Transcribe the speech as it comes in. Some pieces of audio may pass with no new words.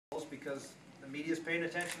because the media's paying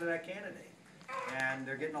attention to that candidate, and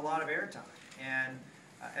they're getting a lot of airtime. And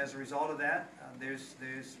as a result of that, there's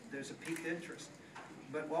a peaked interest.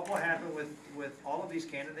 But what will happen with all of these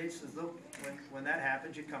candidates is when that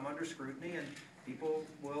happens, you come under scrutiny, and people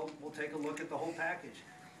will take a look at the whole package.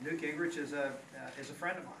 Newt Gingrich is a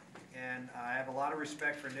friend of mine, and I have a lot of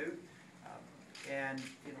respect for Newt. And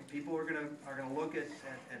you know, people are gonna look at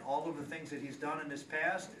all of the things that he's done in his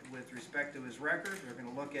past with respect to his record. They're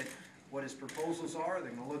gonna look at what his proposals are.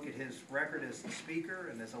 They're gonna look at his record as a speaker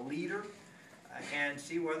and as a leader, and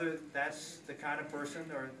see whether that's the kind of person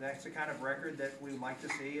or that's the kind of record that we would like to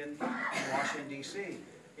see in Washington, D.C.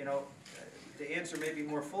 You know, to answer maybe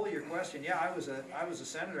more fully your question, yeah, I was a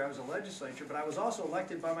senator, I was a legislator, but I was also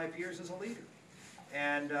elected by my peers as a leader,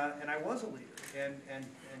 and I was a leader, and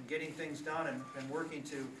getting things done and working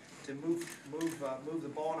to move the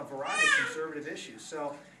ball on a variety of conservative issues.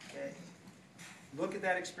 So. Look at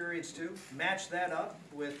that experience too, match that up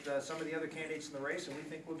with some of the other candidates in the race, and we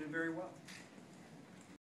think we'll do very well.